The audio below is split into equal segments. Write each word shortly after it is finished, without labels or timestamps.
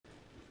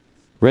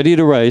ready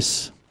to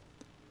race.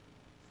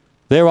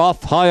 They're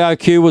off. High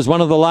IQ was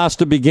one of the last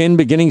to begin.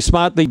 Beginning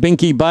smartly,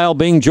 Binky Bale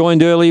being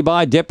joined early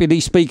by Deputy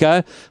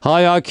Speaker.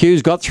 High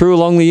IQ's got through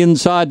along the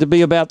inside to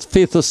be about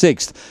 5th or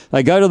 6th.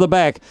 They go to the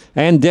back,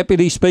 and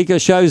Deputy Speaker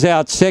shows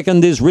out.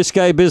 Second is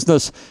Risque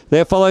Business.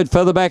 They're followed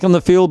further back on the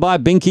field by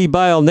Binky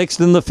Bale. Next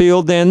in the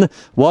field then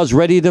was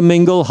Ready to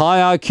Mingle.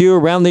 High IQ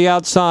around the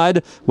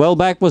outside. Well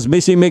back was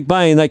Missy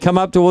McBain. They come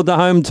up toward the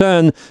home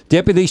turn.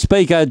 Deputy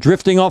Speaker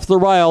drifting off the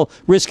rail.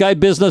 Risque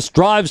Business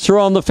drives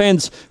through on the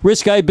fence.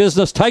 Risque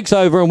Business takes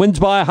over and wins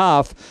by a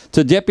half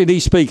to Deputy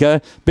Speaker.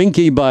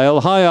 Binky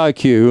Bale, High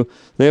IQ.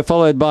 They're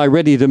followed by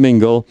Ready to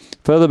Mingle.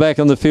 Further back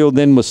on the field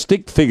then was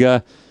Stick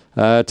Figure.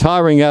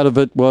 Tiring out of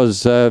it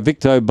was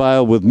Victor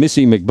Bale with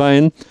Missy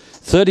McBain.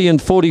 30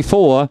 and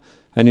 44.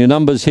 And your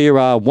numbers here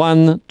are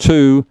 1,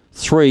 2,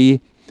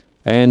 3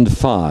 and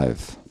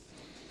 5.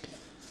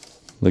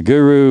 The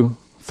Guru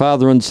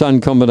father and son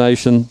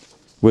combination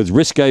with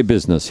Risque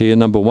Business here,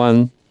 number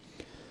 1.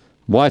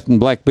 White and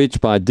Black Bitch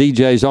by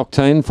DJ's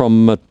Octane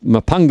from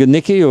Mapunga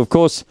Nikki, who of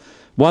course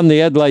won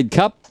the Adelaide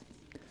Cup.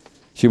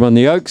 She won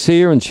the Oaks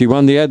here and she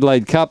won the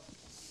Adelaide Cup.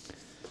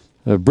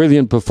 A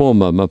brilliant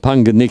performer,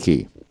 Mapunga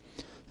Nikki.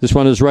 This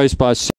one is raced by